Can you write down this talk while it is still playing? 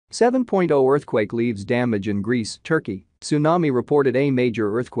7.0 earthquake leaves damage in Greece, Turkey. Tsunami reported a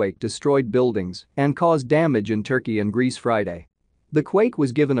major earthquake destroyed buildings and caused damage in Turkey and Greece Friday. The quake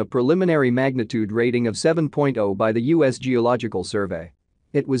was given a preliminary magnitude rating of 7.0 by the U.S. Geological Survey.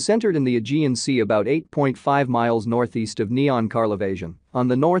 It was centered in the Aegean Sea about 8.5 miles northeast of Neon Karlovasion, on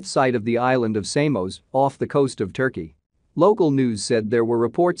the north side of the island of Samos, off the coast of Turkey. Local news said there were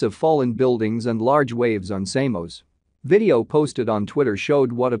reports of fallen buildings and large waves on Samos. Video posted on Twitter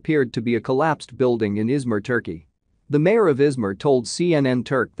showed what appeared to be a collapsed building in Izmir, Turkey. The mayor of Izmir told CNN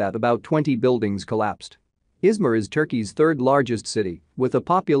Turk that about 20 buildings collapsed. Izmir is Turkey's third largest city, with a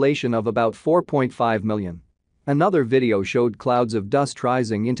population of about 4.5 million. Another video showed clouds of dust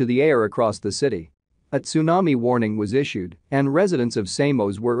rising into the air across the city. A tsunami warning was issued, and residents of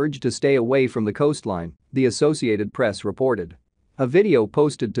Samos were urged to stay away from the coastline, the Associated Press reported. A video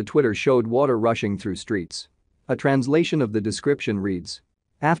posted to Twitter showed water rushing through streets. A translation of the description reads: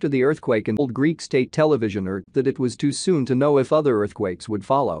 after the earthquake, an old Greek state television urged that it was too soon to know if other earthquakes would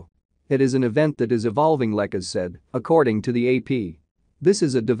follow. It is an event that is evolving, Lekkas said, according to the AP. This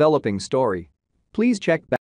is a developing story. Please check back.